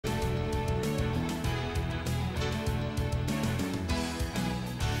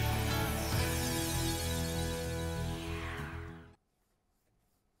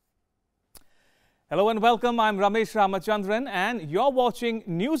Hello and welcome. I'm Ramesh Ramachandran and you're watching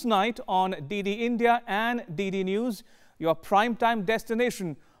Newsnight on DD India and DD News, your primetime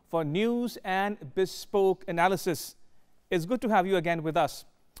destination for news and bespoke analysis. It's good to have you again with us.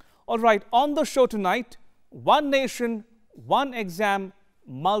 All right, on the show tonight, one nation, one exam,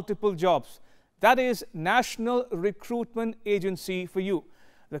 multiple jobs. That is National Recruitment Agency for you.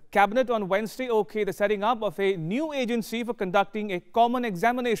 The Cabinet on Wednesday okayed the setting up of a new agency for conducting a common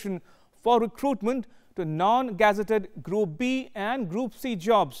examination for recruitment to non-gazetted Group B and Group C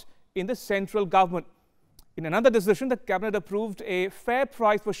jobs in the central government. In another decision, the Cabinet approved a fair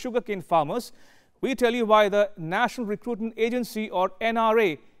price for sugarcane farmers. We tell you why the National Recruitment Agency, or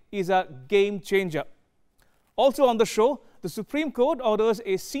NRA, is a game changer. Also on the show, the Supreme Court orders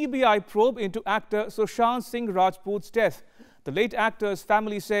a CBI probe into actor Sushant Singh Rajput's death. The late actor's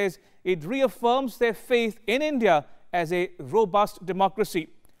family says it reaffirms their faith in India as a robust democracy.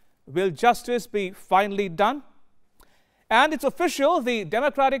 Will justice be finally done? And it's official, the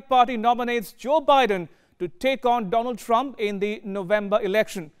Democratic Party nominates Joe Biden to take on Donald Trump in the November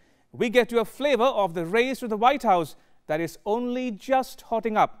election. We get you a flavor of the race to the White House that is only just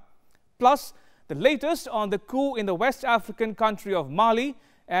hotting up. Plus, the latest on the coup in the West African country of Mali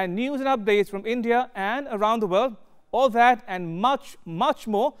and news and updates from India and around the world. All that and much, much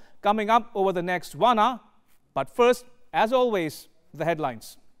more coming up over the next 1 hour. But first, as always, the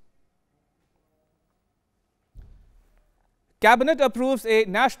headlines. Cabinet approves a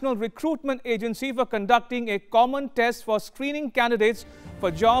national recruitment agency for conducting a common test for screening candidates for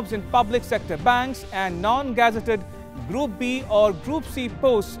jobs in public sector banks and non-gazetted Group B or Group C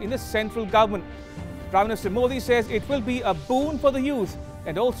posts in the central government. Prime Minister Modi says it will be a boon for the youth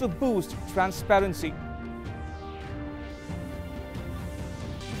and also boost transparency.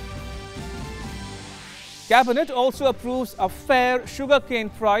 Cabinet also approves a fair sugarcane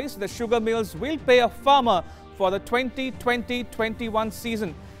price. The sugar mills will pay a farmer for the 2020-21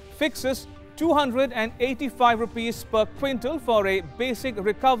 season. Fixes 285 rupees per quintal for a basic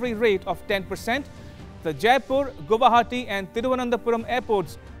recovery rate of 10%. The Jaipur, Guwahati and Thiruvananthapuram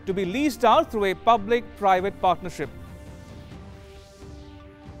airports to be leased out through a public-private partnership.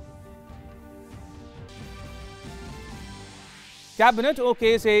 Cabinet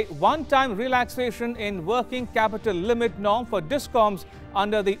okays a one-time relaxation in working capital limit norm for DISCOMs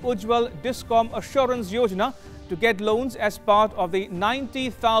under the Ujjwal DISCOM Assurance Yojana to get loans as part of the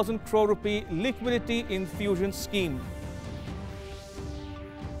 90,000 crore rupee liquidity infusion scheme.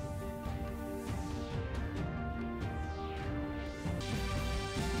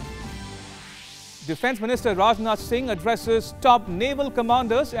 Defence Minister Rajnath Singh addresses top naval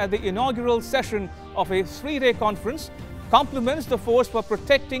commanders at the inaugural session of a three-day conference, compliments the force for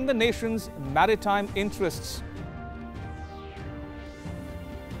protecting the nation's maritime interests.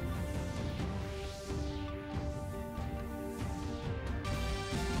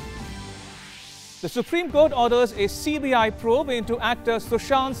 The Supreme Court orders a CBI probe into actor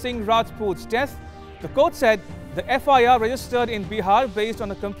Sushant Singh Rajput's death. The court said the FIR registered in Bihar based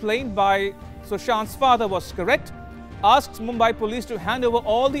on a complaint by Sushant's father was correct, asks Mumbai police to hand over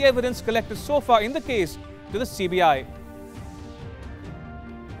all the evidence collected so far in the case to the CBI.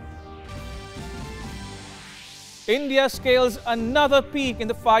 India scales another peak in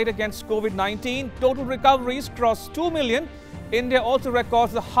the fight against COVID-19. Total recoveries cross 2 million. India also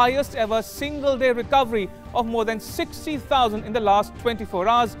records the highest ever single-day recovery of more than 60,000 in the last 24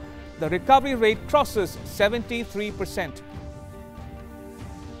 hours. The recovery rate crosses 73%.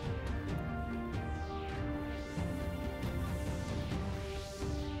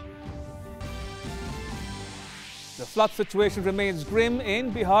 The flood situation remains grim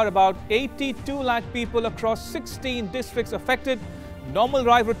in Bihar. About 82 lakh people across 16 districts affected. Normal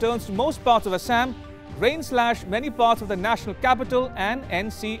life returns to most parts of Assam. Rain slashed many parts of the national capital and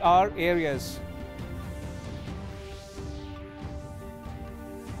NCR areas.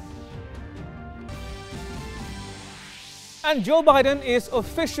 And Joe Biden is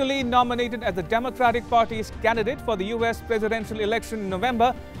officially nominated as the Democratic Party's candidate for the US presidential election in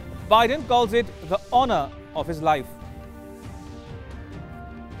November. Biden calls it the honor of his life.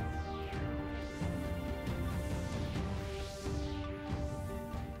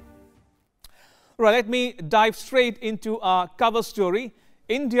 Right, let me dive straight into our cover story.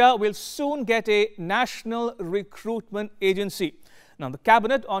 India will soon get a national recruitment agency. Now, the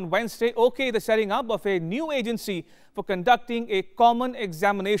Cabinet on Wednesday okayed the setting up of a new agency for conducting a common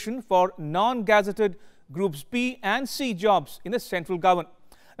examination for non-gazetted Groups B and C jobs in the central government.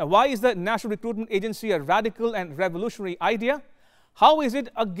 Now, why is the National Recruitment Agency a radical and revolutionary idea? How is it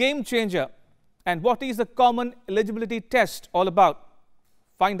a game changer? And what is the common eligibility test all about?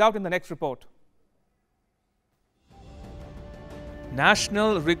 Find out in the next report.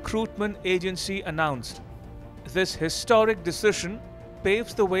 National Recruitment Agency announced. This historic decision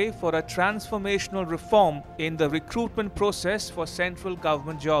paves the way for a transformational reform in the recruitment process for central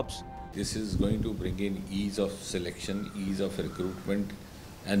government jobs. This is going to bring in ease of selection, ease of recruitment,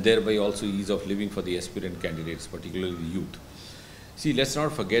 and thereby also ease of living for the aspirant candidates, particularly the youth. See, let's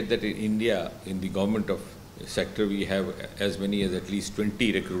not forget that in India, in the government of sector, we have as many as at least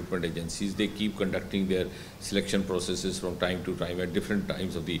 20 recruitment agencies. They keep conducting their selection processes from time to time at different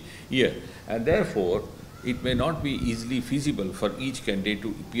times of the year. And therefore, it may not be easily feasible for each candidate to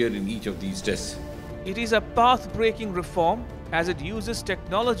appear in each of these tests. It is a path-breaking reform as it uses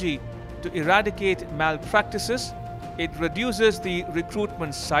technology to eradicate malpractices. It reduces the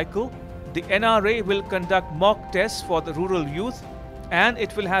recruitment cycle. The NRA will conduct mock tests for the rural youth, and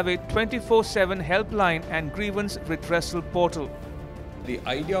it will have a 24/7 helpline and grievance redressal portal. The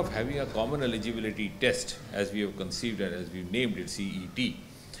idea of having a common eligibility test, as we have conceived and as we named it CET,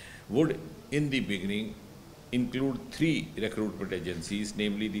 would in the beginning include 3 recruitment agencies,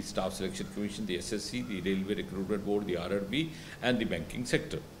 namely the Staff Selection Commission, the SSC, the Railway Recruitment Board, the RRB, and the banking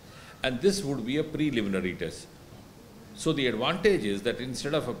sector. And this would be a preliminary test. So the advantage is that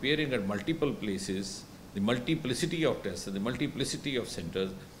instead of appearing at multiple places, the multiplicity of tests and the multiplicity of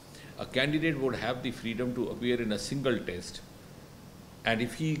centers, a candidate would have the freedom to appear in a single test. And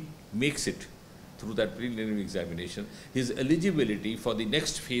if he makes it through that preliminary examination, his eligibility for the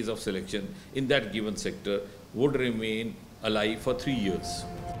next phase of selection in that given sector would remain alive for 3 years.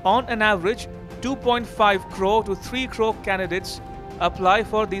 On an average, 2.5 crore to 3 crore candidates apply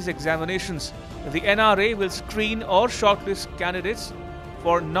for these examinations. The NRA will screen or shortlist candidates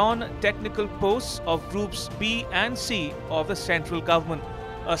for non-technical posts of groups B and C of the central government.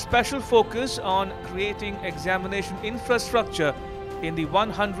 A special focus on creating examination infrastructure in the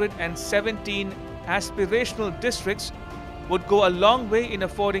 117 aspirational districts would go a long way in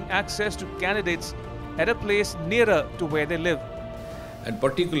affording access to candidates at a place nearer to where they live. And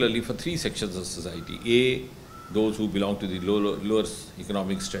particularly for 3 sections of society. A, those who belong to the lower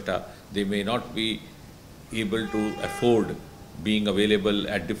economic strata, they may not be able to afford being available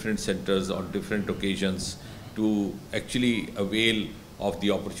at different centers on different occasions to actually avail of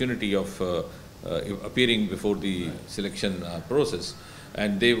the opportunity of appearing before the selection process,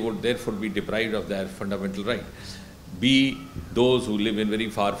 and they would therefore be deprived of their fundamental right. B, those who live in very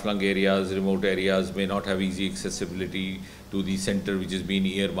far-flung areas, remote areas, may not have easy accessibility to the center which is being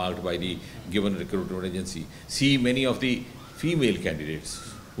earmarked by the given recruitment agency. C, many of the female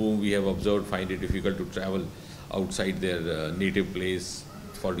candidates whom we have observed find it difficult to travel outside their native place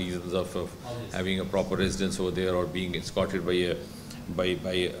for reasons of having a proper residence over there or being escorted by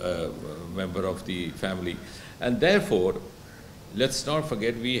a member of the family. And therefore, let's not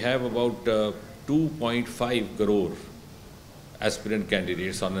forget we have about 2.5 crore aspirant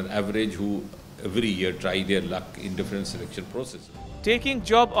candidates on an average who every year try their luck in different selection processes. Taking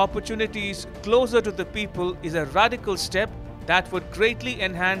job opportunities closer to the people is a radical step that would greatly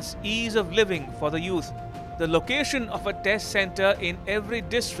enhance ease of living for the youth. The location of a test center in every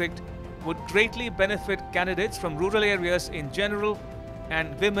district would greatly benefit candidates from rural areas in general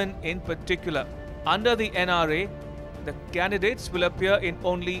and women in particular. Under the NRA, the candidates will appear in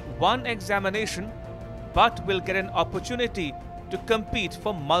only one examination but will get an opportunity to compete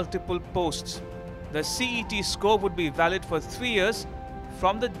for multiple posts. The CET score would be valid for 3 years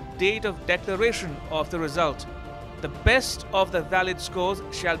from the date of declaration of the result. The best of the valid scores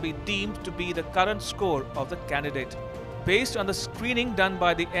shall be deemed to be the current score of the candidate. Based on the screening done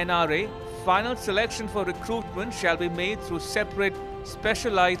by the NRA, final selection for recruitment shall be made through separate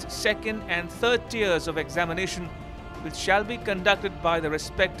specialized 2nd and 3rd tiers of examination, which shall be conducted by the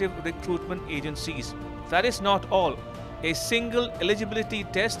respective recruitment agencies. That is not all. A single eligibility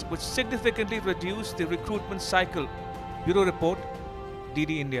test would significantly reduce the recruitment cycle. Bureau Report,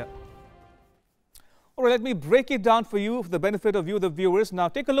 DD India. All right, let me break it down for you for the benefit of you, the viewers. Now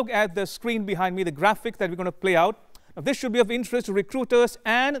take a look at the screen behind me, the graphic that we're going to play out. Now, this should be of interest to recruiters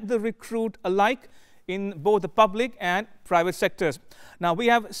and the recruit alike in both the public and private sectors. Now we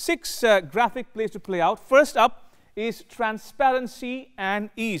have 6 graphic plays to play out. First up is transparency and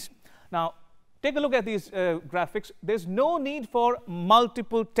ease. Now take a look at these graphics. There's no need for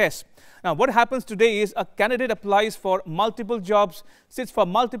multiple tests. Now what happens today is a candidate applies for multiple jobs, sits for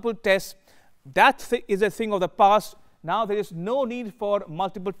multiple tests. That is a thing of the past. Now there is no need for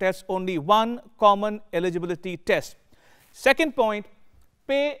multiple tests, only one common eligibility test. Second point,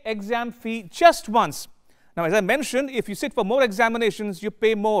 pay exam fee just once. Now as I mentioned, if you sit for more examinations, you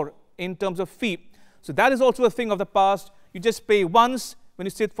pay more in terms of fee. So that is also a thing of the past. You just pay once when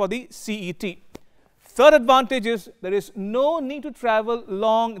you sit for the CET. Third advantage is there is no need to travel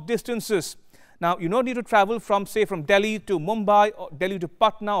long distances. Now, you don't need to travel from, say, from Delhi to Mumbai or Delhi to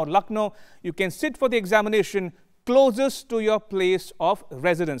Patna or Lucknow. You can sit for the examination closest to your place of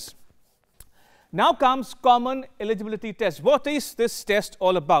residence. Now comes Common Eligibility Test. What is this test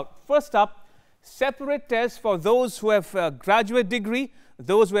all about? First up, separate tests for those who have a graduate degree,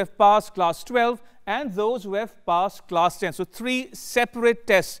 those who have passed class 12, and those who have passed class 10. So 3 separate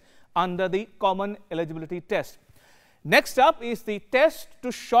tests under the Common Eligibility Test. Next up is the test to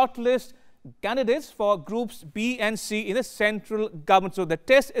shortlist candidates for groups B and C in the central government. So the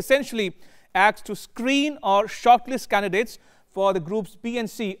test essentially acts to screen or shortlist candidates for the groups B and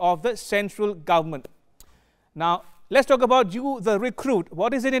C of the central government. Now, let's talk about you, the recruit.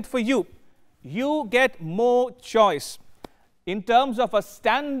 What is in it for you? You get more choice. In terms of a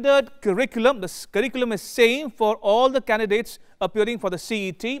standard curriculum, the curriculum is same for all the candidates appearing for the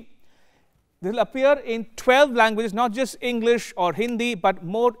CET. They will appear in 12 languages, not just English or Hindi, but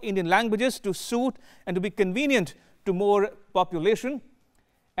more Indian languages to suit and to be convenient to more population.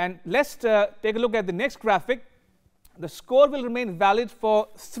 And let's take a look at the next graphic. The score will remain valid for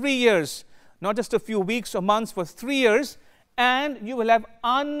 3 years, not just a few weeks or months, for 3 years. And you will have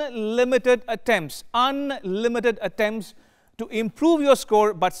unlimited attempts to improve your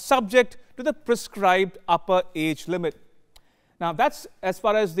score, but subject to the prescribed upper age limit. Now, that's as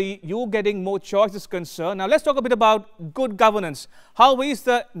far as the you getting more choice is concerned. Now, let's talk a bit about good governance. How is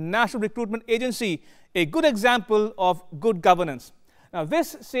the National Recruitment Agency a good example of good governance? Now,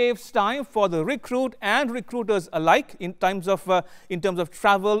 this saves time for the recruit and recruiters alike in terms of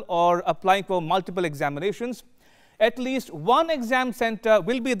travel or applying for multiple examinations. At least one exam center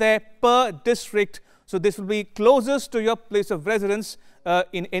will be there per district. So this will be closest to your place of residence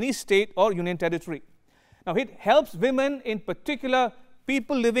in any state or union territory. Now, it helps women, in particular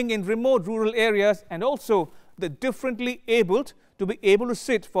people living in remote rural areas, and also the differently abled to be able to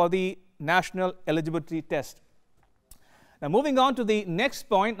sit for the National Eligibility Test. Now, moving on to the next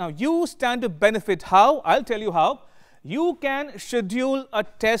point. Now, you stand to benefit. How? I'll tell you how. You can schedule a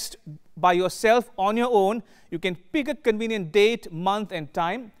test by yourself on your own. You can pick a convenient date, month, and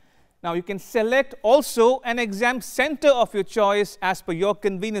time. Now, you can select also an exam center of your choice as per your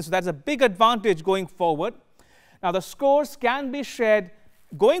convenience. So that's a big advantage going forward. Now, the scores can be shared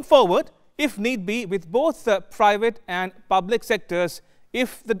going forward, if need be, with both the private and public sectors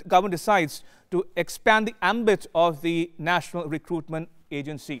if the government decides to expand the ambit of the National Recruitment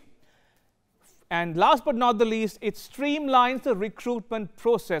Agency. And last but not the least, it streamlines the recruitment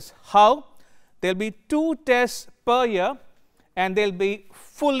process. How? There'll be 2 tests per year, and they'll be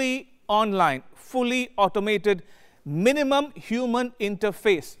fully online, fully automated, minimum human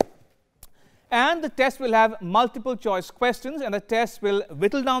interface. And the test will have multiple choice questions, and the test will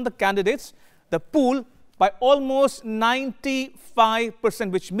whittle down the candidates, the pool, by almost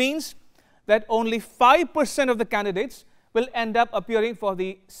 95%, which means that only 5% of the candidates will end up appearing for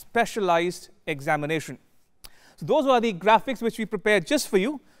the specialized examination. So those are the graphics which we prepared just for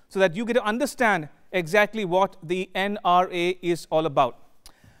you, so that you get to understand exactly what the NRA is all about.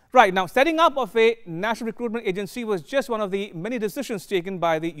 Right, now setting up of a National Recruitment Agency was just one of the many decisions taken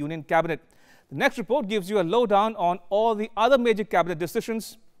by the Union Cabinet. The next report gives you a lowdown on all the other major cabinet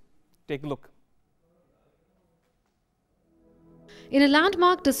decisions. Take a look. In a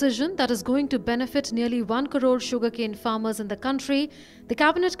landmark decision that is going to benefit nearly 1 crore sugarcane farmers in the country, the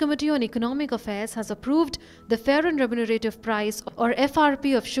Cabinet Committee on Economic Affairs has approved the Fair and Remunerative Price or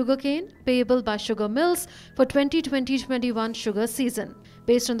FRP of sugarcane payable by sugar mills for 2020-21 sugar season.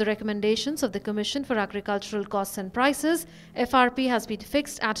 Based on the recommendations of the Commission for Agricultural Costs and Prices, FRP has been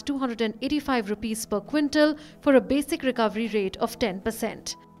fixed at 285 rupees per quintal for a basic recovery rate of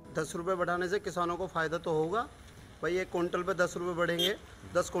 10%. 10 रुपए बढ़ाने से किसानों को फायदा तो होगा भाई, 1 quintal पे 10 रुपए बढ़ेंगे,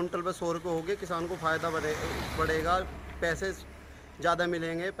 10 क्विंटल पे 100 रुपए होंगे, किसान को फायदा बढ़ेगा, पैसे ज़्यादा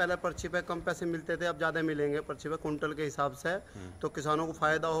मिलेंगे। पहले पर्ची पे कम पैसे मिलते थे, अब ज़्यादा मिलेंगे पर्ची पे क्विंटल के हिसाब से, तो किसानों को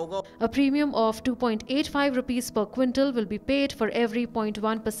फायदा होगा। A premium of 2.85 rupees per quintal will be paid for every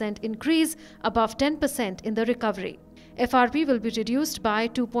 0.1% increase above 10% in the recovery. FRP will be reduced by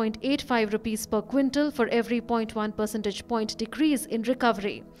 2.85 rupees per quintal for every 0.1 percentage point decrease in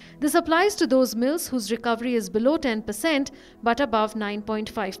recovery. This applies to those mills whose recovery is below 10% but above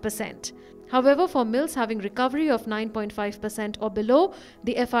 9.5%. However, for mills having recovery of 9.5% or below,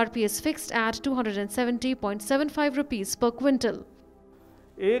 the FRP is fixed at 270.75 rupees per quintal.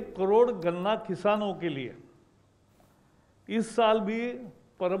 1 crore गन्ना किसानों के लिए इस साल भी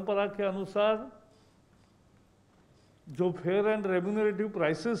परंपरा के अनुसार जो फेयर एंड रेम्यूनरेटिव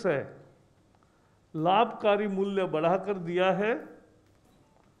प्राइसेस है, लाभकारी मूल्य बढ़ाकर दिया है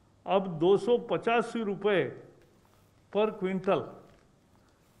अब 285 रुपये पर क्विंटल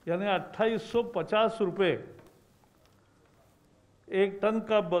यानी 2850 रुपये एक टन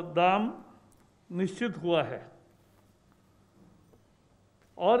का दाम निश्चित हुआ है।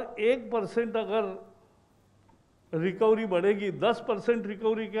 और 1% अगर रिकवरी बढ़ेगी, 10%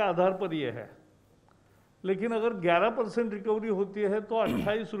 रिकवरी के आधार पर यह है, लेकिन अगर 11% रिकवरी होती है तो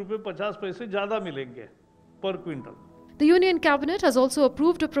 28 रुपये 50 पैसे ज़्यादा मिलेंगे पर quintal. The Union Cabinet has also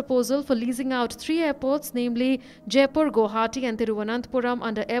approved a proposal for leasing out 3 airports, namely Jaipur, Guwahati and Thiruvananthapuram,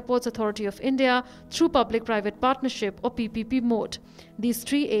 under Airports Authority of India through Public-Private Partnership or PPP mode. These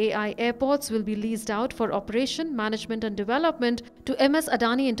 3 AAI airports will be leased out for operation, management and development to MS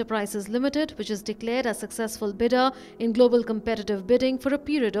Adani Enterprises Limited, which is declared as successful bidder in global competitive bidding for a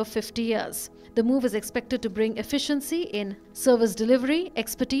period of 50 years. The move is expected to bring efficiency in service delivery,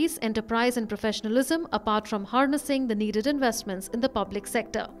 expertise, enterprise and professionalism, apart from harnessing the needed investments in the public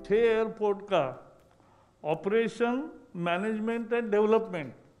sector. 6 airport का operation, management and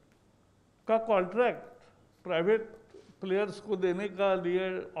development का contract private players को देने का लिए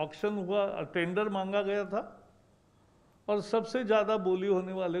auction हुआ, tender मांगा गया था और सबसे ज़्यादा बोली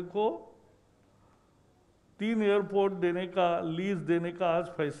होने वाले को 3 एयरपोर्ट देने का, लीज देने का आज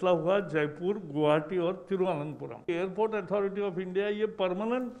फैसला हुआ, जयपुर, गुवाहाटी और Thiruvananthapuram. Airport authority of India ये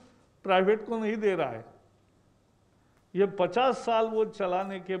परमानेंट प्राइवेट को नहीं दे रहा है, ये 50 साल वो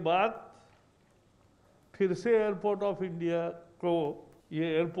चलाने के बाद फिर से एयरपोर्ट ऑफ इंडिया को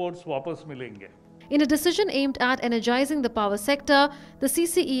ये एयरपोर्ट्स वापस मिलेंगे। In a decision aimed at energizing the power sector, the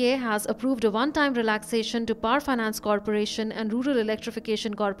CCEA has approved a one-time relaxation to Power Finance Corporation and Rural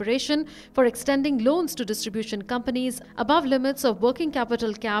Electrification Corporation for extending loans to distribution companies above limits of working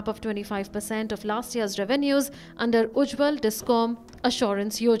capital cap of 25% of last year's revenues under Ujjwal Discom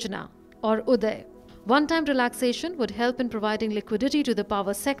Assurance Yojana or UDAY. One-time relaxation would help in providing liquidity to the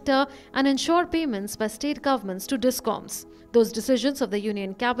power sector and ensure payments by state governments to discoms. Those decisions of the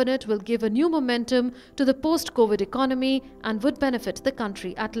Union Cabinet will give a new momentum to the post-COVID economy and would benefit the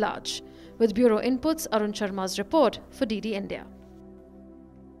country at large. With Bureau Inputs, Arun Sharma's report for DD India.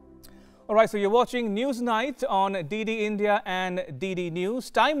 All right, so you're watching News Night on DD India and DD News.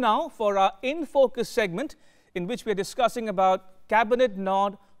 Time now for our In Focus segment, in which we're discussing about Cabinet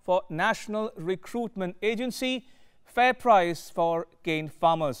nod for National Recruitment Agency, fair price for cane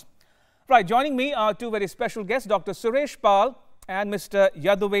farmers. Right, joining me are 2 very special guests, Dr. Suresh Pal and Mr.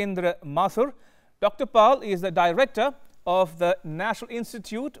 Yaduvendra Mathur. Dr. Pal is the Director of the National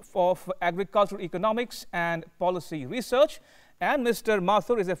Institute of Agricultural Economics and Policy Research, and Mr.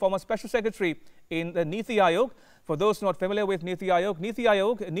 Mathur is a former Special Secretary in the Niti Aayog. For those not familiar with Niti Aayog,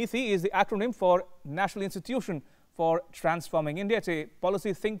 Niti is the acronym for National Institution for Transforming India. It's a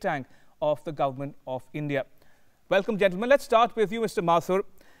policy think tank of the Government of India. Welcome, gentlemen. Let's start with you, Mr. Mathur.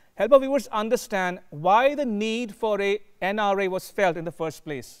 Help our viewers understand why the need for a NRA was felt in the first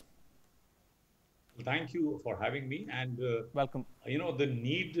place. Thank you for having me. And welcome. You know, the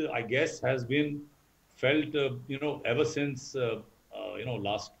need, I guess, has been felt, ever since,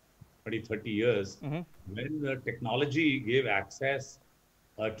 last 20, 30 years, when technology gave access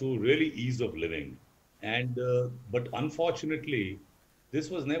to really ease of living. And but unfortunately, this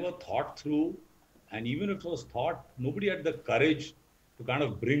was never thought through, and even if it was thought, nobody had the courage to kind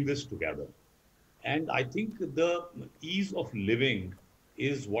of bring this together. And I think the ease of living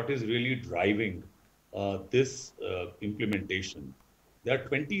is what is really driving this implementation. There are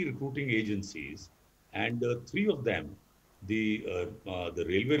 20 recruiting agencies, and 3 of them, the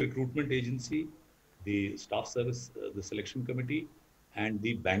Railway Recruitment Agency, the Staff Service, the Selection Committee, and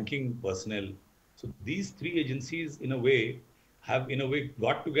the Banking Personnel. So these 3 agencies, in a way, have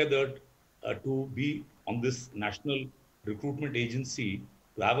got together to be on this National Recruitment Agency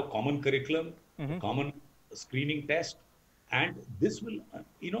to have a common curriculum, a common screening test, and this will,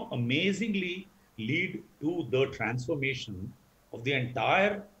 amazingly lead to the transformation of the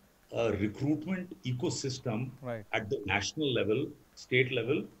entire recruitment ecosystem at the national level, state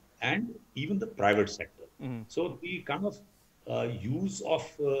level, and even the private sector. So the kind of use of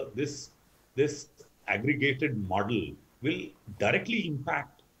this aggregated model will directly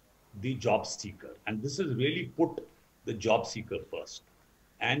impact the job seeker, and this is really put the job seeker first.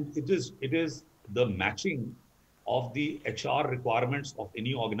 And it is the matching of the HR requirements of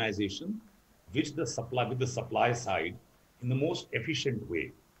any organization with the supply side in the most efficient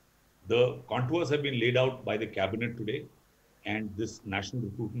way. The contours have been laid out by the cabinet today, and this National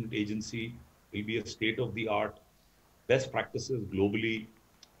Recruitment Agency will be a state-of-the-art best practices globally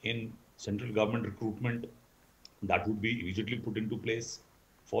in central government recruitment that would be immediately put into place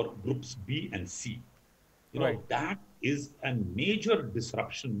for groups B and C. That is a major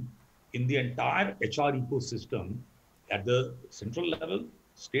disruption in the entire HR ecosystem at the central level,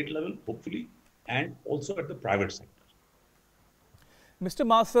 state level, hopefully, and also at the private sector. Mr.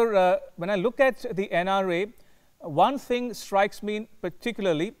 Mathur, when I look at the NRA, one thing strikes me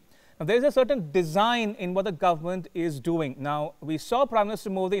particularly. Now, there is a certain design in what the government is doing. Now, we saw Prime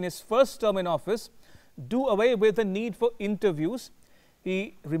Minister Modi in his first term in office do away with the need for interviews.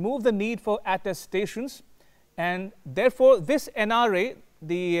 He removed the need for attestations, and therefore this NRA,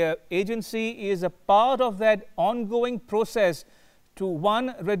 the agency, is a part of that ongoing process to,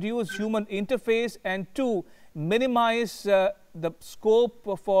 one, reduce human interface, and two, minimize the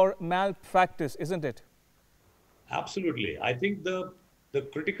scope for malpractice, isn't it? Absolutely. I think the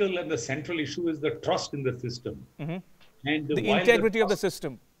critical and the central issue is the trust in the system. And the integrity of the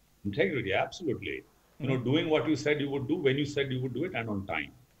system. Integrity, absolutely. You know, doing what you said you would do when you said you would do it and on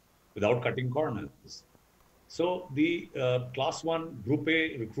time, without cutting corners. So the Class 1 Group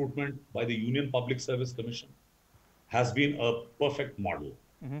A recruitment by the Union Public Service Commission has been a perfect model.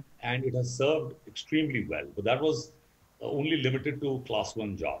 And it has served extremely well. But that was only limited to Class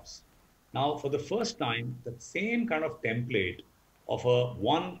 1 jobs. Now, for the first time, the same kind of template of a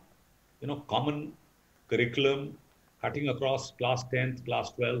one, common curriculum cutting across class 10th,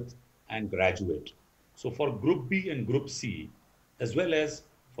 class 12th, and graduate. So for Group B and Group C, as well as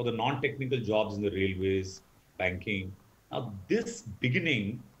for the non-technical jobs in the railways, banking. Now, this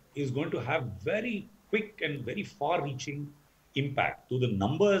beginning is going to have very quick and very far-reaching impact. So the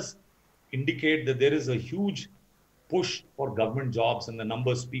numbers indicate that there is a huge push for government jobs, and the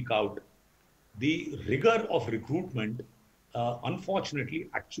numbers speak out. The rigor of recruitment, unfortunately,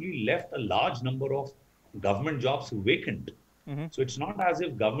 actually left a large number of government jobs vacant. So it's not as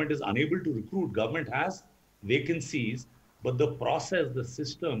if government is unable to recruit. Government has vacancies, but the process, the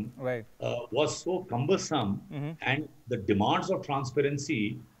system was so cumbersome, and the demands of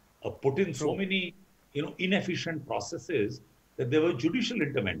transparency put in so many, inefficient processes that there were judicial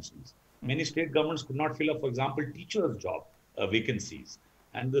interventions. Many state governments could not fill up, for example, teachers' job vacancies,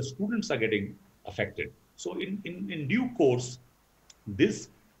 and the students are getting affected. So in due course, this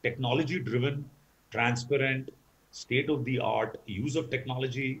technology-driven, transparent, state-of-the-art use of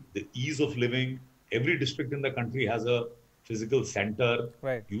technology, the ease of living, every district in the country has a physical center,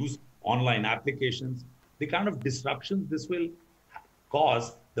 use online applications. The kind of disruptions this will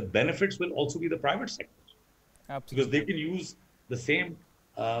cause, the benefits will also be the private sector. Because they can use the same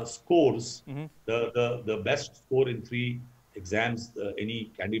scores, the best score in 3 exams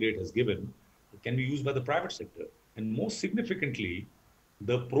any candidate has given, can be used by the private sector. And most significantly,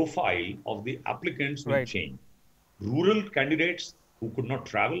 the profile of the applicants will change. Rural candidates who could not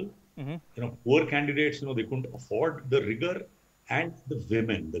travel, poor candidates, they couldn't afford the rigor, and the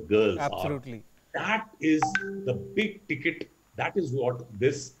women, the girls Absolutely. That is the big ticket. That is what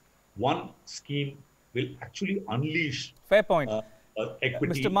this one scheme will actually unleash. Fair point.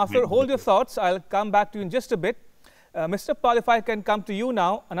 Equity. Mr. Mathur, hold your thoughts. I'll come back to you in just a bit. Mr. Pal, if I can come to you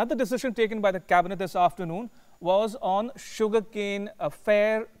now, another decision taken by the cabinet this afternoon was on sugarcane, a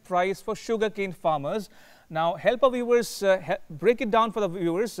fair price for sugarcane farmers. Now, help our viewers, break it down for the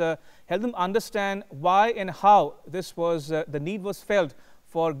viewers, help them understand why and how this was, the need was felt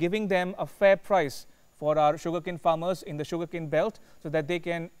for giving them a fair price for our sugarcane farmers in the sugarcane belt so that they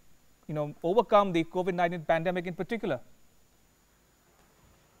can, overcome the COVID-19 pandemic in particular.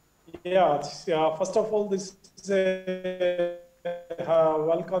 Yeah, first of all, this is a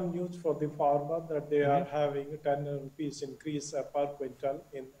welcome news for the farmer that they are having a 10 rupees increase per quintal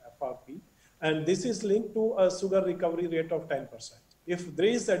in FRP. And this is linked to a sugar recovery rate of 10%. If there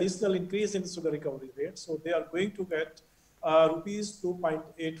is additional increase in sugar recovery rate, so they are going to get rupees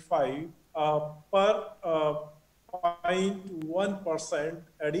 2.85 per 0.1%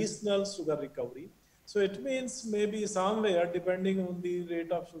 additional sugar recovery. So it means maybe somewhere, depending on the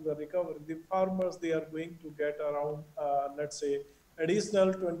rate of sugar recovery, the farmers, they are going to get around, let's say,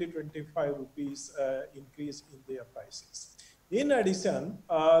 additional 20-25 rupees increase in their prices. In addition,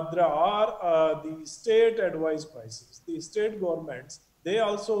 there are the state advised prices. The state governments, they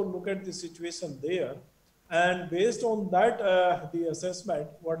also look at the situation there. And based on that, the assessment,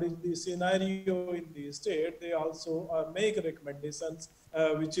 what is the scenario in the state, they also make recommendations,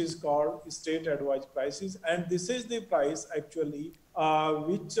 which is called state advised prices. And this is the price actually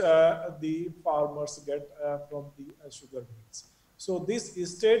which the farmers get from the sugar beets. So this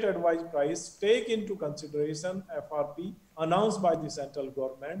state advised price take into consideration FRP announced by the central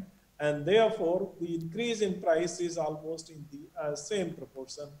government, and therefore the increase in price is almost in the same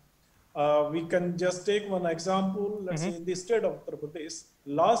proportion. We can just take one example. Let's say in the state of Uttar Pradesh,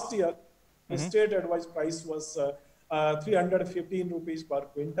 last year, the state advised price was 315 rupees per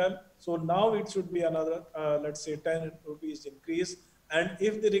quintal. So now it should be another, let's say 10 rupees increase. And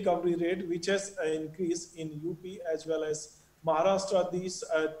if the recovery rate, which has increased in UP as well as Maharashtra, these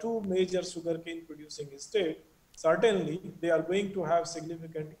two major sugarcane producing states, certainly they are going to have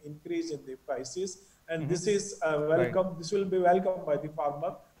significant increase in the prices. And this is welcome. Right. This will be welcomed by the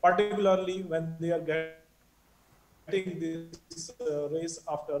farmer, particularly when they are getting this raise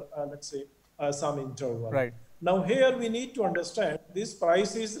after, let's say, some interval. Right. Now here we need to understand this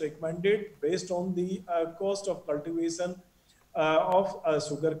price is recommended based on the cost of cultivation of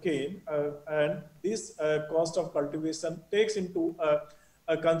sugarcane, and this cost of cultivation takes into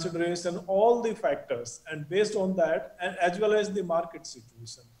consideration all the factors, and based on that, and as well as the market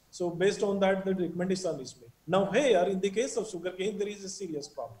situation. So based on that, the recommendation is made. Now here, in the case of sugarcane, there is a serious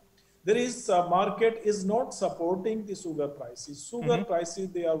problem. There is market is not supporting the sugar prices. Sugar prices,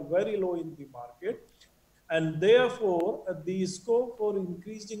 they are very low in the market. And therefore, the scope for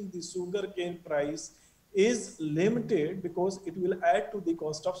increasing the sugarcane price is limited because it will add to the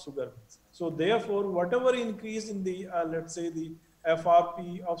cost of sugar beets. So therefore, whatever increase in the, let's say, the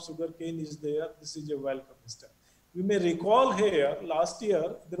FRP of sugarcane is there, this is a welcome step. We may recall here, last year,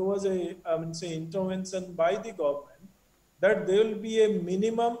 there was a, say, intervention by the government that there will be a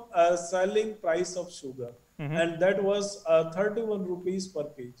minimum selling price of sugar. And that was 31 rupees per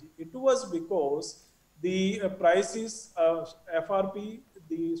kg. It was because the prices of FRP,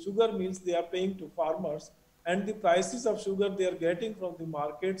 the sugar mills, they are paying to farmers, and the prices of sugar they are getting from the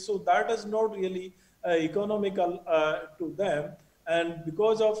market. So that is not really economical to them. And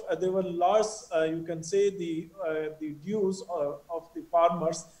because of there were loss, you can say the dues of the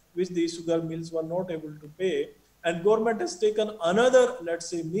farmers, which the sugar mills were not able to pay. And government has taken another, let's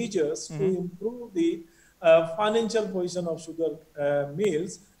say, measures to improve the financial position of sugar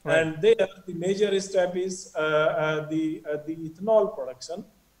mills. Right. And there, the major step is the ethanol production.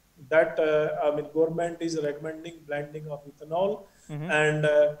 That government is recommending blending of ethanol, and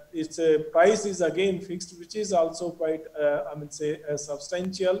its price is again fixed, which is also quite,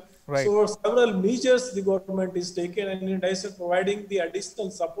 substantial. Right. So several measures the government is taking, and in addition, providing the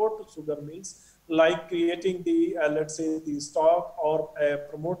additional support to sugar mills, like creating the, let's say, the stock or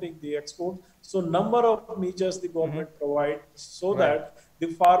promoting the export. So number of measures the government provides so that the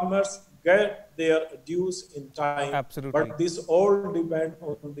farmers get their dues in time. Absolutely. But this all depends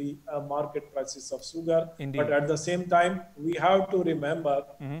on the market prices of sugar. Indeed. But at the same time, we have to remember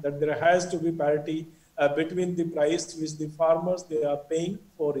that there has to be parity between the price which the farmers they are paying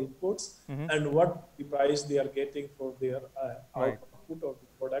for inputs and what the price they are getting for their output of the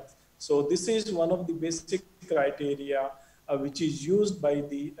products. So this is one of the basic criteria which is used by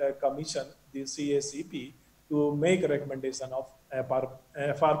the commission, the CACP, to make a recommendation of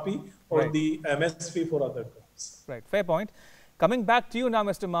FRP or the MSP for other crops. Right, fair point. Coming back to you now,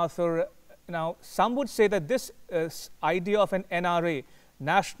 Mr. Mathur, now some would say that this idea of an NRA,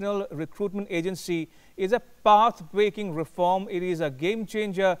 National Recruitment Agency, is a path-breaking reform. It is a game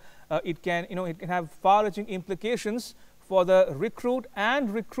changer. It can have far-reaching implications for the recruit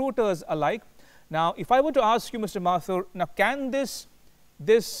and recruiters alike. Now, if I were to ask you, Mr. Mathur, now can this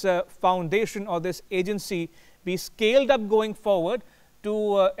foundation or this agency be scaled up going forward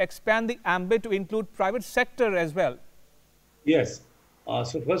to expand the ambit to include private sector as well? Yes.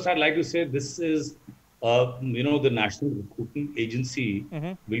 So first, I'd like to say this is, the National Recruitment Agency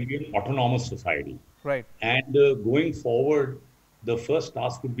will be an autonomous society. Right. And going forward, the first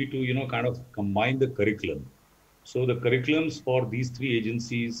task would be to, kind of combine the curriculum. So the curriculums for these three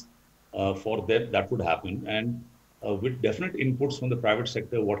agencies, for them, that would happen. And with definite inputs from the private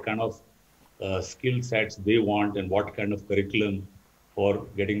sector, what kind of skill sets they want and what kind of curriculum for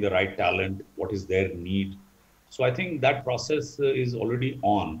getting the right talent, what is their need. So I think that process is already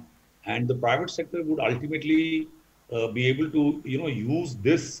on. And the private sector would ultimately be able to, use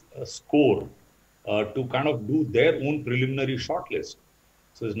this score to kind of do their own preliminary shortlist.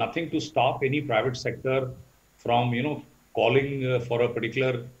 So there's nothing to stop any private sector from, calling for a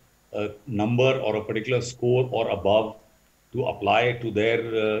particular number or a particular score or above to apply to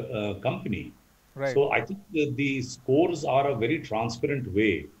their company. Right. So I think the scores are a very transparent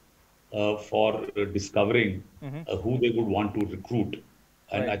way for discovering who they would want to recruit.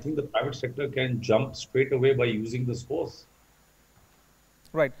 And I think the private sector can jump straight away by using the scores.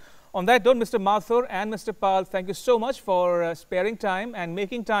 Right. On that note, Mr. Mathur and Mr. Pal, thank you so much for sparing time and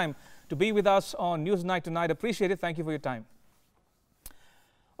making time to be with us on News Night tonight. Appreciate it. Thank you for your time.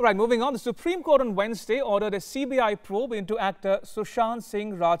 All right, moving on. The Supreme Court on Wednesday ordered a CBI probe into actor Sushant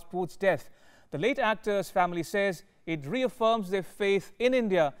Singh Rajput's death. The late actor's family says it reaffirms their faith in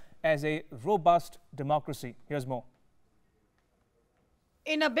India as a robust democracy. Here's more.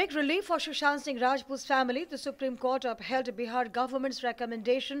 In a big relief for Sushant Singh Rajput's family, the Supreme Court upheld Bihar government's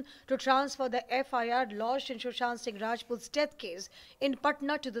recommendation to transfer the FIR lodged in Sushant Singh Rajput's death case in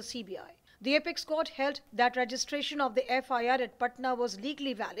Patna to the CBI. The apex court held that registration of the FIR at Patna was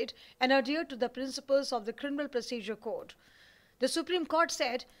legally valid and adhered to the principles of the Criminal Procedure Code. The Supreme Court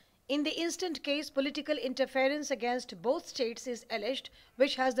said, in the instant case, political interference against both states is alleged,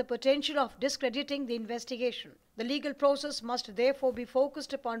 which has the potential of discrediting the investigation. The legal process must therefore be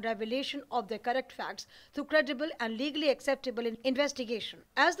focused upon revelation of the correct facts through credible and legally acceptable investigation.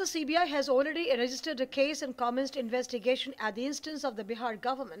 As the CBI has already registered a case and commenced investigation at the instance of the Bihar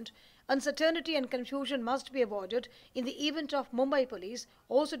government, uncertainty and confusion must be avoided in the event of Mumbai police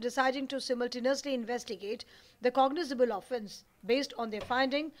also deciding to simultaneously investigate the cognizable offence based on their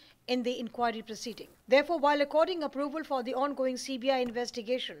finding in the inquiry proceeding. Therefore, while according approval for the ongoing CBI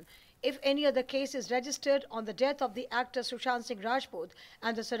investigation, if any other case is registered on the death of the actor Sushant Singh Rajput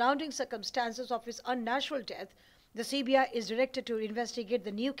and the surrounding circumstances of his unnatural death, the CBI is directed to investigate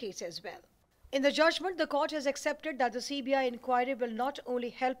the new case as well. In the judgment, the court has accepted that the CBI inquiry will not only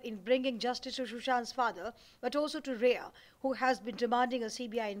help in bringing justice to Sushant's father, but also to Rhea, who has been demanding a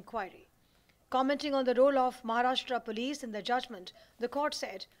CBI inquiry. Commenting on the role of Maharashtra police in the judgment, the court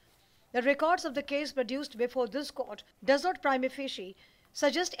said, the records of the case produced before this court does not prima facie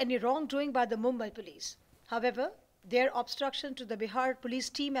suggest any wrongdoing by the Mumbai police. However, their obstruction to the Bihar police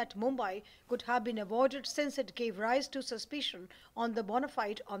team at Mumbai could have been avoided since it gave rise to suspicion on the bona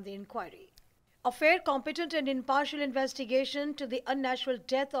fide on the inquiry. A fair, competent and impartial investigation to the unnatural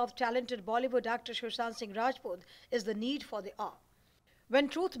death of talented Bollywood actor Sushant Singh Rajput is the need for the hour. When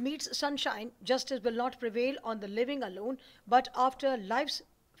truth meets sunshine, justice will not prevail on the living alone, but after life's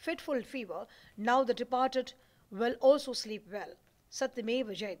fitful fever, now the departed will also sleep well.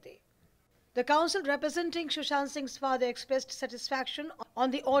 Satyameva Jayate. The counsel representing Sushant Singh's father expressed satisfaction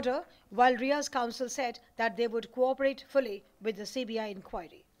on the order, while Rhea's counsel said that they would cooperate fully with the CBI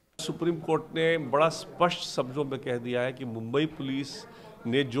inquiry. Supreme court ने बड़ा स्पष्ट शब्दों में कह दिया है कि Mumbai police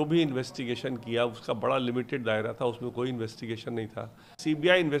ने जो भी इन्वेस्टिगेशन किया उसका बड़ा लिमिटेड दायरा था, उसमें कोई इन्वेस्टिगेशन नहीं था।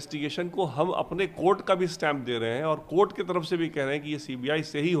 सीबीआई इन्वेस्टिगेशन को हम अपने कोर्ट का भी स्टैंप दे रहे हैं और कोर्ट की तरफ से भी कह रहे हैं कि ये सीबीआई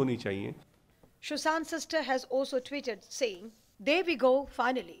से ही होनी चाहिए। Sushant's sister has also tweeted saying, "There we go,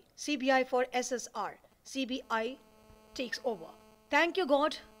 finally. CBI for SSR. CBI takes over. Thank you,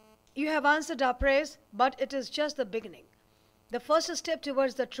 God. You have answered our prayers, but it is just the beginning. The first step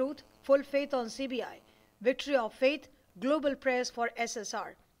towards the truth, full faith on CBI, victory of faith, global prayers for SSR.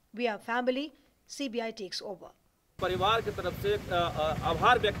 We are family. CBI takes over." परिवार की तरफ से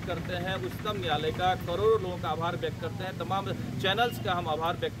आभार व्यक्त करते हैं उच्चतम न्यायालय का, करोड़ों लोगों का आभार व्यक्त करते हैं, तमाम चैनल्स का हम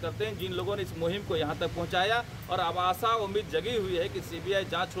आभार व्यक्त करते हैं जिन लोगों ने इस मुहिम को यहाँ तक पहुँचाया, और अब आशा उम्मीद जगी हुई है कि सीबीआई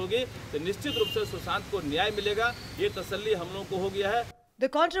जांच होगी तो निश्चित रूप से सुशांत को न्याय मिलेगा, ये तसल्ली हम लोगों को हो गया है। The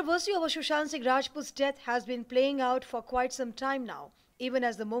controversy over Sushant Singh Rajput's death has been playing out for quite some time now. Even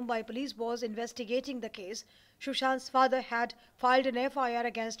as the Mumbai police was investigating the case, Sushant's father had filed an FIR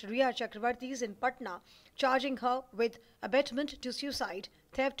against Rhea Chakravarti in Patna, charging her with abetment to suicide,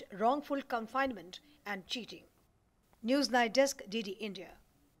 theft, wrongful confinement and cheating. News Night Desk, DD India.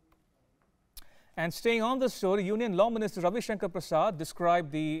 And staying on the story, Union Law Minister Ravi Shankar Prasad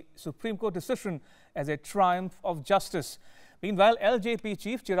described the Supreme Court decision as a triumph of justice. Meanwhile, LJP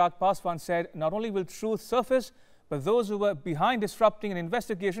Chief Chirag Paswan said not only will truth surface, but those who were behind disrupting an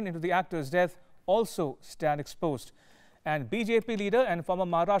investigation into the actor's death also stand exposed. And BJP leader and former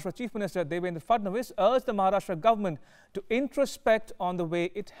Maharashtra Chief Minister Devendra Fadnavis urged the Maharashtra government to introspect on the way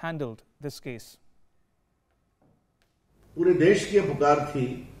it handled this case. पूरे देश की पुकार थी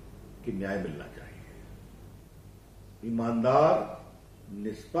कि न्याय मिलना चाहिए, ईमानदार,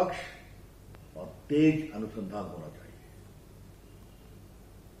 निष्पक्ष और तेज अनुसंधान होना चाहिए।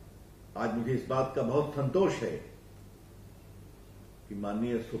 आज मुझे इस बात का बहुत संतोष है कि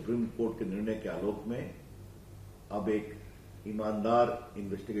माननीय सुप्रीम कोर्ट के निर्णय के आलोक में अब एक ईमानदार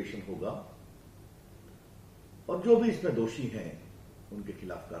इन्वेस्टिगेशन होगा और जो भी इसमें दोषी हैं उनके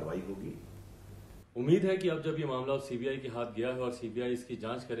खिलाफ कार्रवाई होगी। उम्मीद है कि अब जब ये मामला सीबीआई के हाथ गया है और सीबीआई इसकी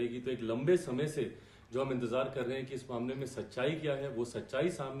जांच करेगी तो एक लंबे समय से जो हम इंतजार कर रहे हैं कि इस मामले में सच्चाई क्या है वो सच्चाई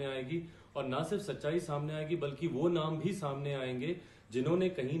सामने आएगी, और ना सिर्फ सच्चाई सामने आएगी बल्कि वो नाम भी सामने आएंगे जिन्होंने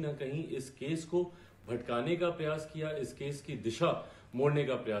कहीं ना कहीं इस केस को भटकाने का प्रयास किया, इस केस की दिशा मोड़ने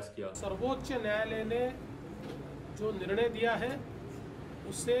का प्रयास किया। सर्वोच्च न्यायालय ने जो निर्णय दिया है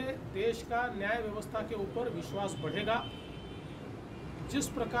उससे देश का न्याय व्यवस्था के ऊपर विश्वास बढ़ेगा। जिस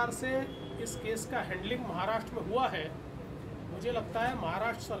प्रकार से इस केस का हैंडलिंग महाराष्ट्र में हुआ है, मुझे लगता है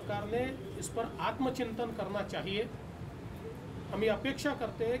महाराष्ट्र सरकार ने इस पर आत्मचिंतन करना चाहिए। हम ये अपेक्षा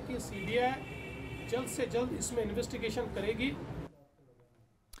करते हैं कि सीबीआई जल्द से जल्द इसमें इन्वेस्टिगेशन करेगी।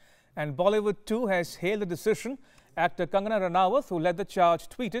 And Bollywood too has hailed the decision. Actor Kangana Ranaut, who led the charge,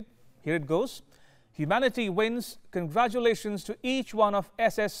 tweeted, here it goes, "Humanity wins. Congratulations to each one of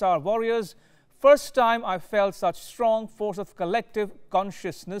SSR warriors. First time I felt such strong force of collective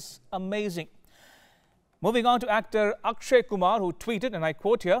consciousness. Amazing." Moving on to actor Akshay Kumar, who tweeted, and I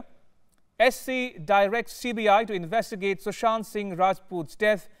quote here, "SC directs CBI to investigate Sushant Singh Rajput's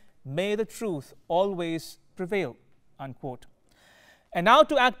death. May the truth always prevail," unquote. And now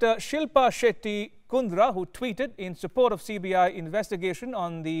to actor Shilpa Shetty Kundra, who tweeted in support of CBI investigation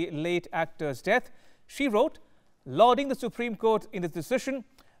on the late actor's death. She wrote, lauding the Supreme Court in its decision,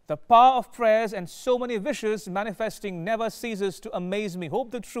 "The power of prayers and so many wishes manifesting never ceases to amaze me.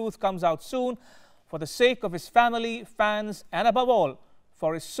 Hope the truth comes out soon for the sake of his family, fans, and above all,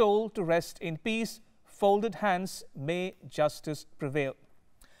 for his soul to rest in peace. Folded hands, may justice prevail."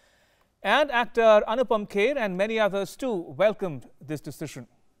 And actor Anupam Kher and many others too welcomed this decision.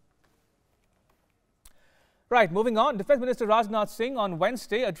 Right, moving on, Defence Minister Rajnath Singh on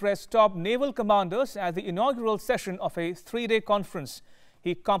Wednesday addressed top naval commanders at the inaugural session of a 3-day conference.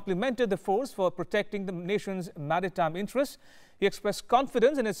 He complimented the force for protecting the nation's maritime interests. He expressed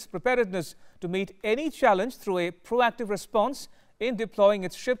confidence in its preparedness to meet any challenge through a proactive response in deploying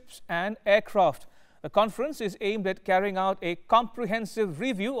its ships and aircraft. The conference is aimed at carrying out a comprehensive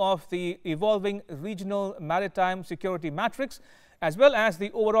review of the evolving regional maritime security matrix, as well as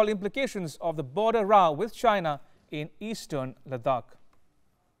the overall implications of the border row with China in eastern Ladakh.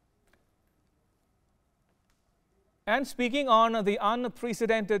 And speaking on the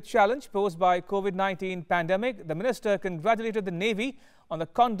unprecedented challenge posed by COVID-19 pandemic, the minister congratulated the Navy on the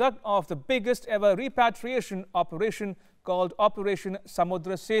conduct of the biggest ever repatriation operation called Operation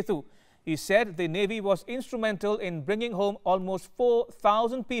Samudra Setu. He said the Navy was instrumental in bringing home almost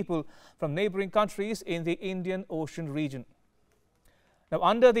 4,000 people from neighboring countries in the Indian Ocean region. Now,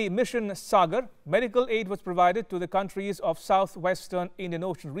 under the mission Sagar, medical aid was provided to the countries of southwestern Indian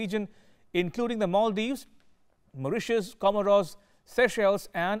Ocean region, including the Maldives, Mauritius, Comoros, Seychelles,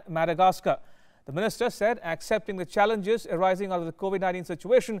 and Madagascar. The minister said, accepting the challenges arising out of the COVID-19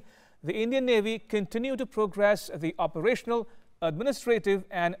 situation, the Indian Navy continued to progress the operational, administrative,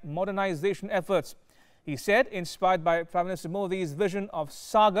 and modernization efforts. He said, inspired by Prime Minister Modi's vision of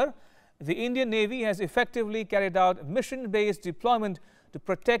Sagar, the Indian Navy has effectively carried out mission-based deployment to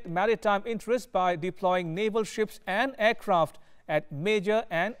protect maritime interests by deploying naval ships and aircraft at major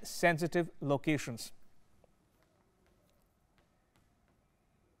and sensitive locations.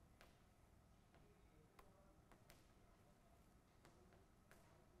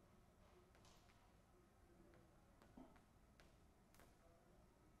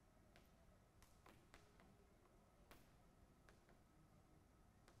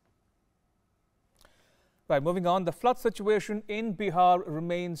 Right, moving on, the flood situation in Bihar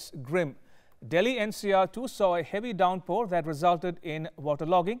remains grim. Delhi NCR too saw a heavy downpour that resulted in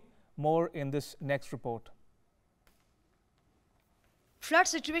waterlogging. More in this next report. Flood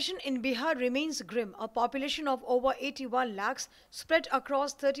situation in Bihar remains grim. A population of over 81 lakhs spread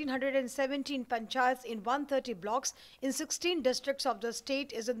across 1,317 panchayats in 130 blocks in 16 districts of the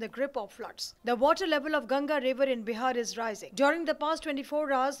state is in the grip of floods. The water level of Ganga River in Bihar is rising. During the past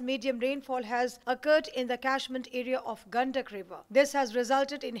 24 hours, medium rainfall has occurred in the catchment area of Gandak River. This has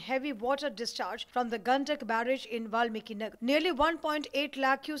resulted in heavy water discharge from the Gandak barrage in Valmiki Nagar. Nearly 1.8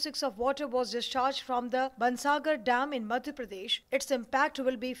 lakh cusecs of water was discharged from the Bansagar Dam in Madhya Pradesh. Its impact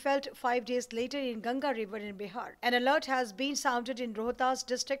will be felt 5 days later in Ganga River in Bihar. An alert has been sounded in Rohtas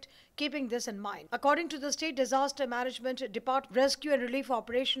district, keeping this in mind. According to the State Disaster Management Department, rescue and relief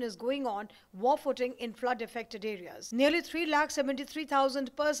operation is going on war footing in flood-affected areas. Nearly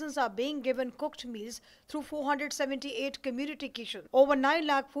 3,73,000 persons are being given cooked meals through 478 community kitchens. Over 9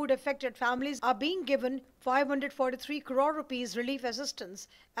 lakh food-affected families are being given 543 crore rupees relief assistance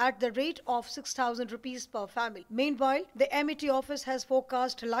at the rate of 6,000 rupees per family. Meanwhile, the MET office has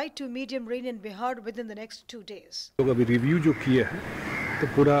forecast light to medium rain in Bihar within the next 2 days. लोग अभी review जो किए हैं तो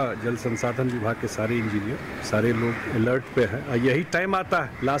पूरा जल संसाधन विभाग के सारे इंजीनियर सारे लोग अलर्ट पे हैं। यही टाइम आता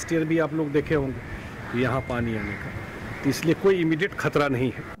है, लास्ट ईयर भी आप लोग देखे होंगे यहाँ पानी आने का, तो इसलिए कोई इमीडिएट खतरा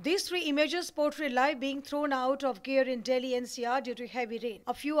नहीं है। These 3 images portray life being thrown out of gear in Delhi NCR due to heavy rain.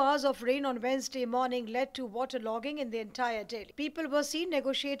 A few hours of rain on Wednesday morning led to waterlogging in the entire Delhi. People were seen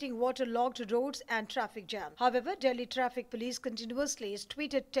negotiating waterlogged roads and traffic jam. However, Delhi Traffic Police continuously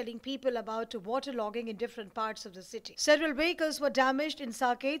tweeted telling people about waterlogging in different parts of the city. Several vehicles were damaged in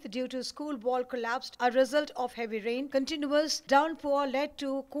Saket due to school wall collapsed, a result of heavy rain. Continuous downpour led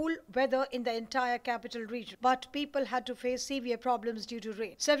to cool weather in the entire capital region, but people had to face severe problems due to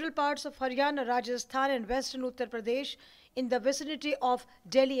rain. Several parts of Haryana, Rajasthan and western Uttar Pradesh in the vicinity of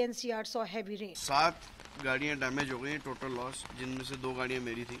Delhi NCR saw heavy rain. 7 गाड़ियाँ damage हो गई हैं, total loss, जिनमें से 2 गाड़ियाँ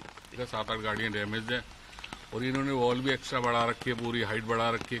मेरी थी। 7-8 गाड़ियाँ डैमेज हैं और इन्होंने वॉल भी एक्स्ट्रा बढ़ा रखी है, पूरी हाइट बढ़ा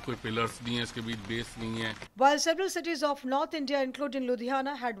रखी है, कोई पिलर्स नहीं है, इसके बीच बेस नहीं है। While several cities of North India, including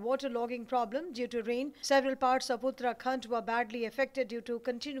Ludhiana, had waterlogging problem due to rain, several parts of Uttarakhand were badly affected due to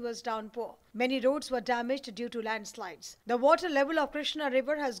continuous downpour. Many roads were damaged due to landslides. The water level of Krishna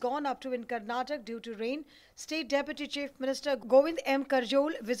River has gone up to in Karnataka due to rain. State Deputy Chief Minister Govind M.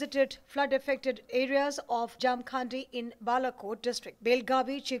 Karjol visited flood-affected areas of Jamkhandi in Balakot district.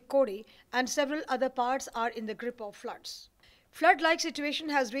 Belgavi, Chikkodi and several other parts are in the grip of floods. Flood-like situation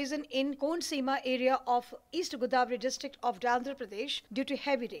has risen in Konsima area of East Godavari district of Andhra Pradesh due to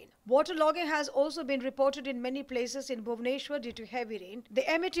heavy rain. Waterlogging has also been reported in many places in Bhubaneswar due to heavy rain. The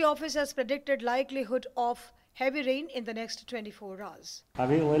MET office has predicted likelihood of heavy rain in the next 24 hours.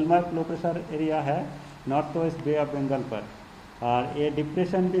 अभी oil mark low pressure area है north west bay of Bengal पर और ये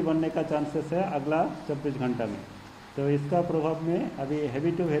depression भी बनने का chances है अगला 24 घंटा में। तो इसका प्रभाव में अभी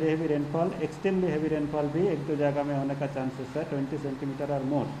heavy to very heavy rainfall, extremely heavy rainfall भी 1-2 जगह में होने का चांसेस है 20 सेंटीमीटर और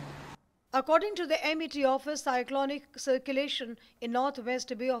मोर। According to the MET office, cyclonic circulation in northwest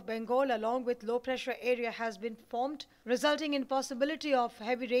Bay of Bengal along with low pressure area has been formed, resulting in possibility of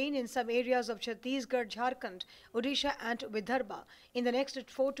heavy rain in some areas of Chhattisgarh, Jharkhand, Odisha and Vidarbha in the next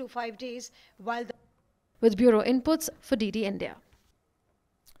 4 to 5 days. With bureau inputs for DD India.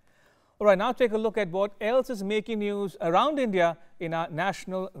 All right, now take a look at what else is making news around India in our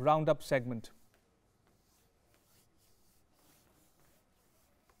National Roundup segment.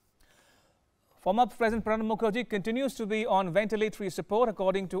 Former President Pranab Mukherjee continues to be on ventilatory support.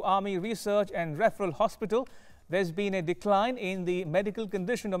 According to Army Research and Referral Hospital, there's been a decline in the medical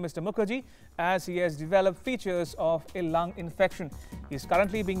condition of Mr. Mukherjee as he has developed features of a lung infection. He is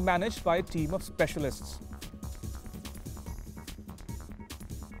currently being managed by a team of specialists.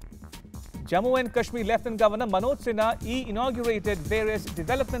 Jammu and Kashmir Lieutenant Governor Manoj Sinha inaugurated various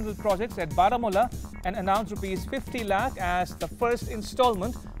developmental projects at Baramulla and announced ₹50 lakh as the first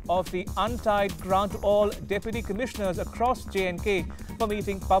installment of the untied grant to all deputy commissioners across J&K for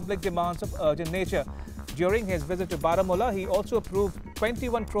meeting public demands of urgent nature. During his visit to Baramulla, he also approved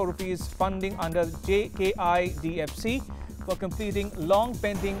 21 crore rupees funding under JKIDFC for completing long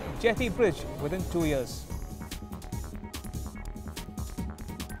pending jetty bridge within 2 years.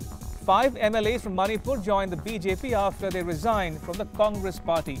 5 MLAs from Manipur joined the BJP after they resigned from the Congress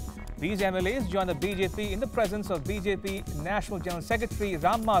party. These MLAs joined the BJP in the presence of BJP National General Secretary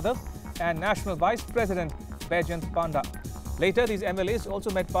Ram Madhav and National Vice President Baijant Panda. Later, these MLAs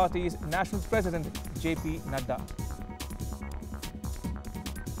also met party's National President JP Nadda.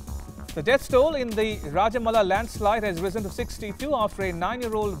 The death toll in the Rajamala landslide has risen to 62 after a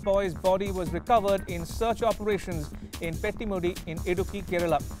 9-year-old boy's body was recovered in search operations in Pettimudi in Idukki,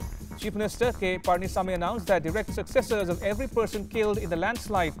 Kerala. Chief Minister K. Palaniswamy announced that direct successors of every person killed in the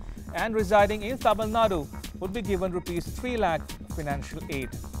landslide and residing in Tamil Nadu would be given ₹3 lakh financial aid.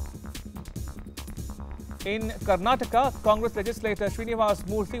 In Karnataka, Congress legislator Srinivas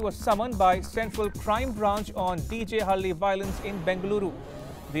Murthy was summoned by Central Crime Branch on DJ Halli violence in Bengaluru.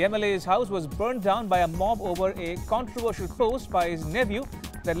 The MLA's house was burned down by a mob over a controversial post by his nephew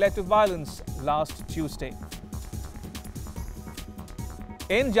that led to violence last Tuesday.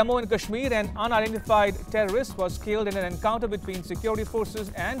 In Jammu and Kashmir, an unidentified terrorist was killed in an encounter between security forces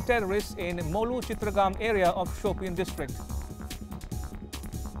and terrorists in Molu Chitragam area of Shopian district.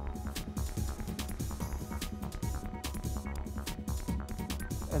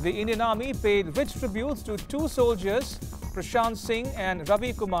 The Indian Army paid rich tributes to 2 soldiers, Prashant Singh and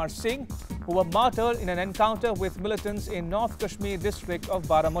Ravi Kumar Singh, who were martyred in an encounter with militants in North Kashmir district of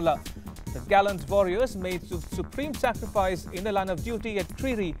Baramulla. The gallant warriors made supreme sacrifice in the line of duty at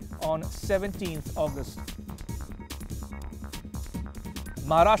Kriri on 17th August.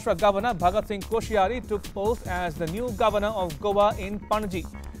 Maharashtra Governor Bhagat Singh Koshyari took oath as the new governor of Goa in Panaji.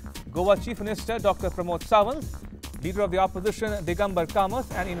 Goa Chief Minister Dr. Pramod Sawant, Leader of the Opposition Digambar Kamath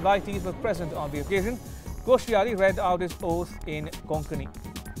and invitees were present on the occasion. Koshyari read out his oath in Konkani.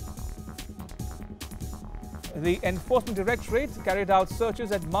 The Enforcement Directorate carried out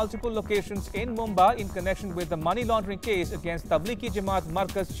searches at multiple locations in Mumbai in connection with the money laundering case against Tablighi Jamaat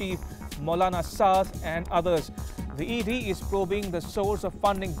Markaz Chief Maulana Saad and others. The ED is probing the source of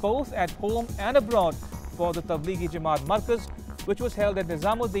funding both at home and abroad for the Tablighi Jamaat Markaz, which was held at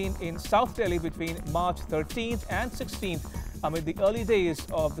Nizamuddin in South Delhi between March 13th and 16th amid the early days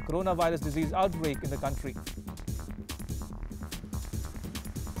of the coronavirus disease outbreak in the country.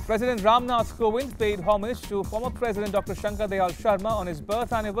 President Ramnath Kovind paid homage to former President Dr. Shankar Dayal Sharma on his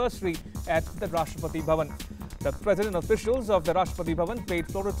birth anniversary at the Rashtrapati Bhavan. The president officials of the Rashtrapati Bhavan paid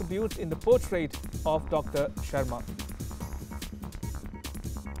floral tribute in the portrait of Dr. Sharma.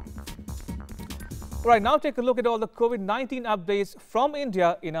 Right, now take a look at all the COVID-19 updates from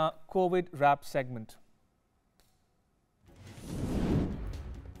India in our COVID Wrap segment.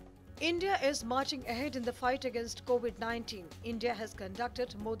 India is marching ahead in the fight against COVID-19. India has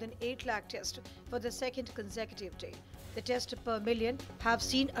conducted more than 8 lakh tests for the second consecutive day. The tests per million have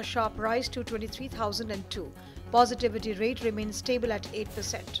seen a sharp rise to 23,002. Positivity rate remains stable at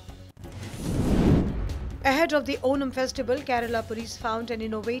 8%. Ahead of the Onam festival, Kerala police found an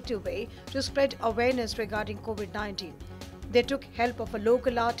innovative way to spread awareness regarding COVID-19. They took help of a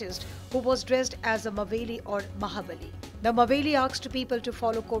local artist who was dressed as a Maveli or Mahabali. The Maveli asked people to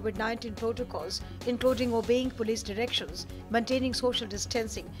follow COVID-19 protocols, including obeying police directions, maintaining social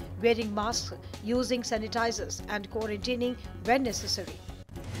distancing, wearing masks, using sanitizers, and quarantining when necessary.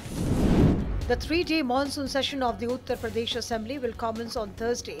 The 3-day monsoon session of the Uttar Pradesh Assembly will commence on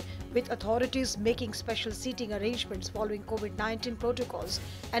Thursday, with authorities making special seating arrangements following COVID-19 protocols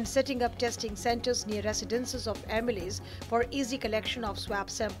and setting up testing centers near residences of MLAs for easy collection of swab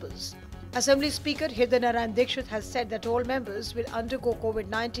samples. Assembly Speaker Hridayanarayan Dikshit has said that all members will undergo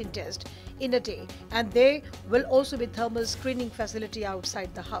COVID-19 test in a day, and there will also be thermal screening facility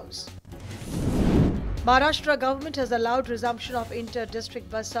outside the house. Maharashtra government has allowed resumption of inter-district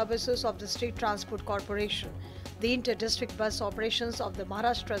bus services of the State Transport Corporation. The inter-district bus operations of the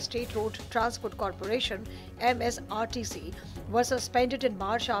Maharashtra State Road Transport Corporation (MSRTC) were suspended in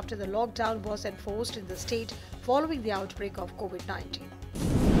March after the lockdown was enforced in the state following the outbreak of COVID-19.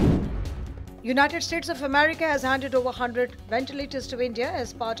 United States of America has handed over 100 ventilators to India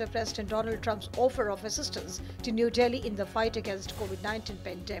as part of President Donald Trump's offer of assistance to New Delhi in the fight against COVID-19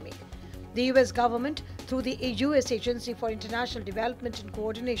 pandemic. The US government, through the US Agency for International Development in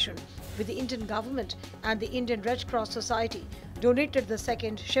coordination with the Indian government and the Indian Red Cross Society, donated the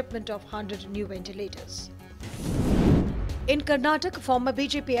second shipment of 100 new ventilators. In Karnataka, former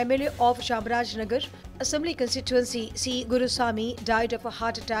BJP MLA of Chamarajanagar Assembly constituency C. Guruswamy died of a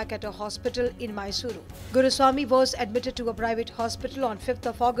heart attack at a hospital in Mysuru. Guruswamy was admitted to a private hospital on 5th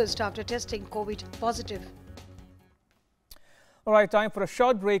of August after testing COVID positive. All right, time for a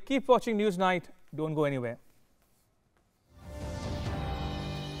short break. Keep watching Newsnight. Don't go anywhere.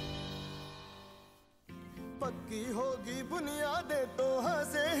 पक्की होगी बुनियादें तो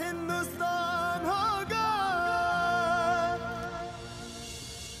हंसे हिंदुस्तान होगा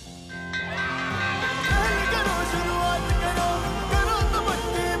पहले करो शुरुआत करो करो तो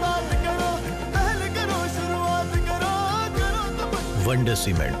पक्की बात करो पहले करो शुरुआत करो करो तो पक्की वंडर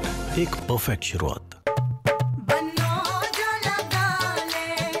सीमेंट एक परफेक्ट शुरुआत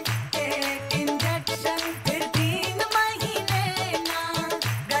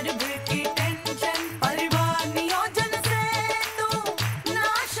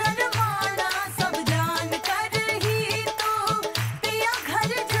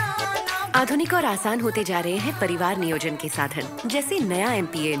आधुनिक और आसान होते जा रहे हैं परिवार नियोजन के साधन, जैसे नया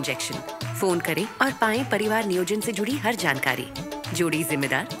MPA इंजेक्शन। फोन करें और पाएं परिवार नियोजन से जुड़ी हर जानकारी। जोड़ी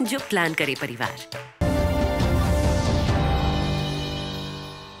जिम्मेदार जो प्लान करे परिवार।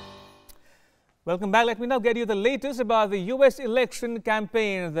 Welcome back. Let me now get you the latest about the US election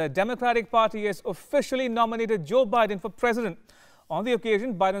campaign. The Democratic Party has officially nominated Joe Biden for president. On the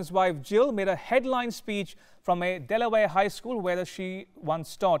occasion, Biden's wife Jill made a headline speech from a Delaware high school where she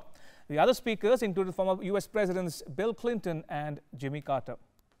once taught. The other speakers included former US Presidents Bill Clinton and Jimmy Carter.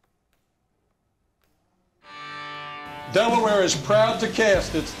 Delaware is proud to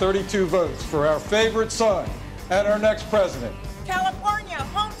cast its 32 votes for our favorite son and our next president. California,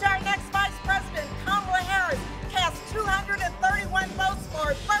 home to our next vice president, Kamala Harris, cast 231 votes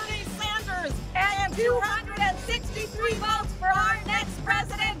for Bernie Sanders and 263 votes for our next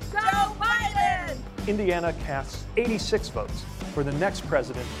president, Joe Biden. Indiana casts 86 votes for the next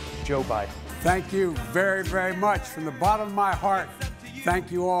president, Joe Biden. Thank you very, very much. From the bottom of my heart, thank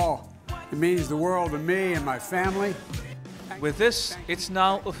you all. It means the world to me and my family. With this, it's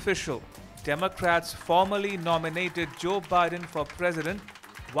now official. Democrats formally nominated Joe Biden for president,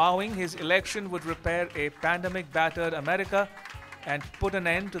 vowing his election would repair a pandemic-battered America and put an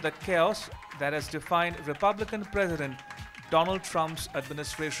end to the chaos that has defined Republican President Donald Trump's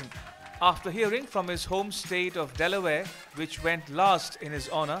administration. After hearing from his home state of Delaware, which went last in his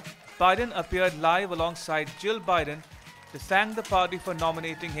honor, Biden appeared live alongside Jill Biden to thank the party for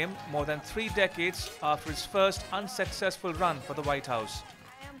nominating him more than 3 decades after his first unsuccessful run for the White House.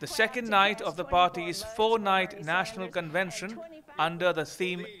 The second night of the party's 4-night national convention under the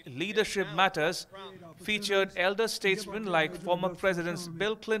theme Leadership Matters, featured elder statesmen like former Presidents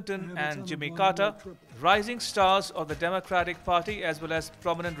Bill Clinton and Jimmy Carter, rising stars of the Democratic Party as well as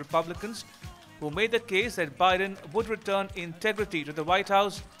prominent Republicans who made the case that Biden would return integrity to the White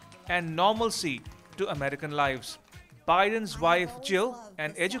House and normalcy to American lives. Biden's wife Jill,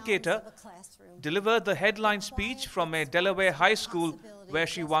 an educator, delivered the headline speech from a Delaware high school where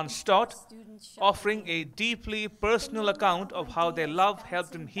she once taught, offering a deeply personal account of how their love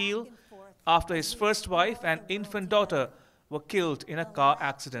helped him heal after his first wife and infant daughter were killed in a car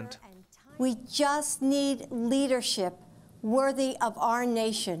accident. We just need leadership worthy of our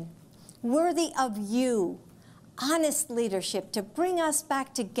nation, worthy of you, honest leadership to bring us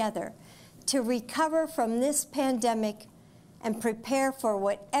back together, to recover from this pandemic and prepare for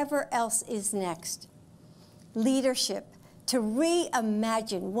whatever else is next. Leadership to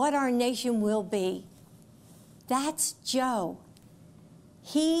reimagine what our nation will be. That's Joe.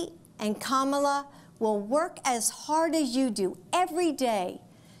 He and Kamala will work as hard as you do every day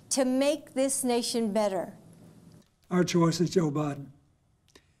to make this nation better. Our choice is Joe Biden.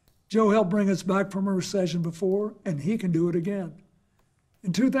 Joe helped bring us back from a recession before, and he can do it again.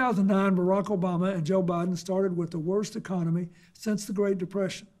 In 2009, Barack Obama and Joe Biden started with the worst economy since the Great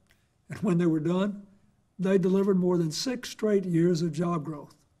Depression. And when they were done, they delivered more than 6 straight years of job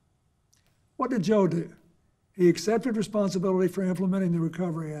growth. What did Joe do? He accepted responsibility for implementing the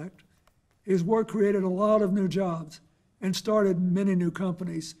Recovery Act. His work created a lot of new jobs and started many new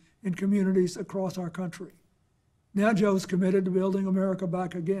companies in communities across our country. Now Joe's committed to building America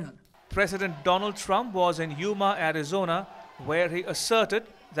back again. President Donald Trump was in Yuma, Arizona, where he asserted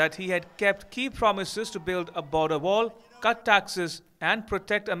that he had kept key promises to build a border wall, cut taxes, and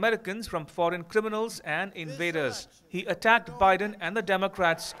protect Americans from foreign criminals and invaders. He attacked Biden and the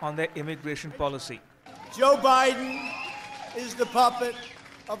Democrats on their immigration policy. Joe Biden is the puppet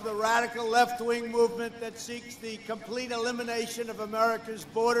of the radical left-wing movement that seeks the complete elimination of America's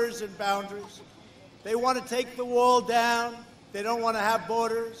borders and boundaries. They want to take the wall down. They don't want to have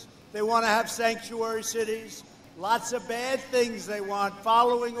borders. They want to have sanctuary cities. Lots of bad things they want,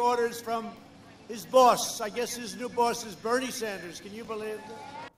 following orders from his boss. I guess his new boss is Bernie Sanders. Can you believe that?